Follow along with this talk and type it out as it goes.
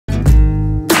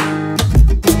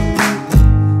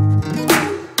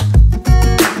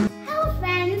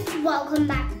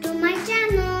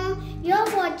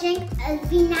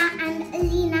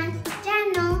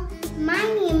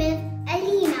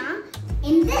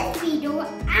this video,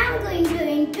 I'm going to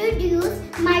introduce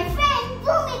my friend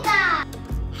Bhumika.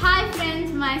 Hi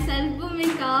friends, myself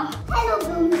Bhumika. Hello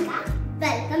Bhumika,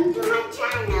 welcome to my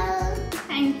channel.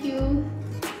 Thank you.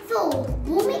 So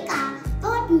Bhumika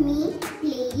taught me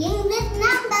playing with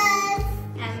numbers.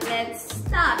 And let's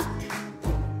start.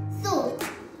 So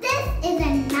this is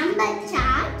a number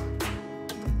chart.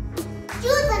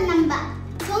 Choose a number.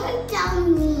 Don't tell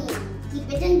me.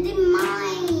 Keep it in the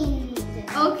mind.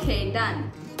 Okay,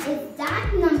 done. Is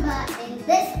that number in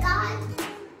this card?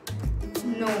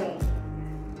 No.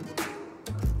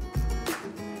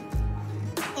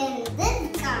 In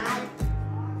this card?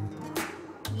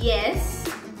 Yes.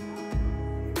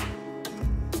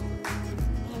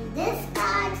 In this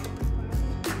card?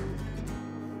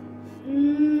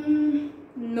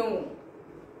 No.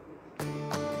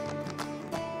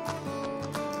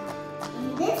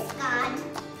 In this card?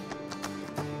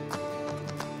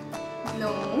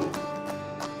 No.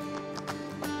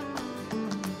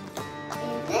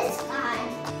 In this card?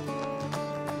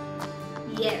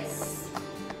 Yes.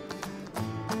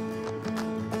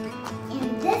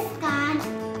 In this card?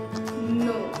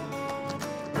 No.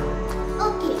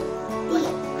 Okay, the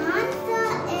answer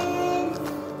is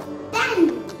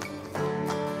 10.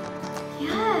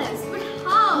 Yes, but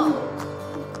how?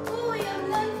 Oh, you have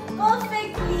learned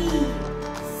perfectly.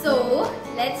 So,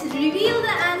 let's reveal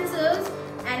the answers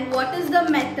and what is the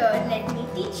method. Let me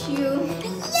teach you.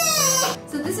 Yay!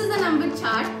 So this is a number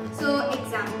chart. So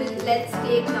example, let's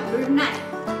take number 9.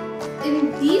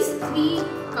 In these 3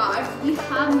 cards, we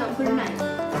have number 9.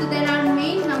 So there are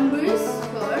main numbers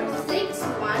for 6,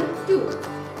 1, 2.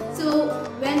 So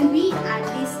when we add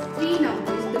these 3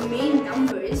 numbers, the main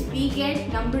numbers, we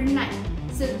get number 9.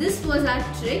 So this was our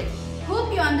trick.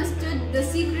 Hope you understood the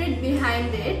secret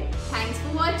behind it. Thanks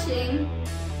for watching.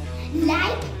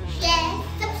 Like, share,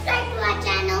 subscribe to our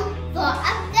channel.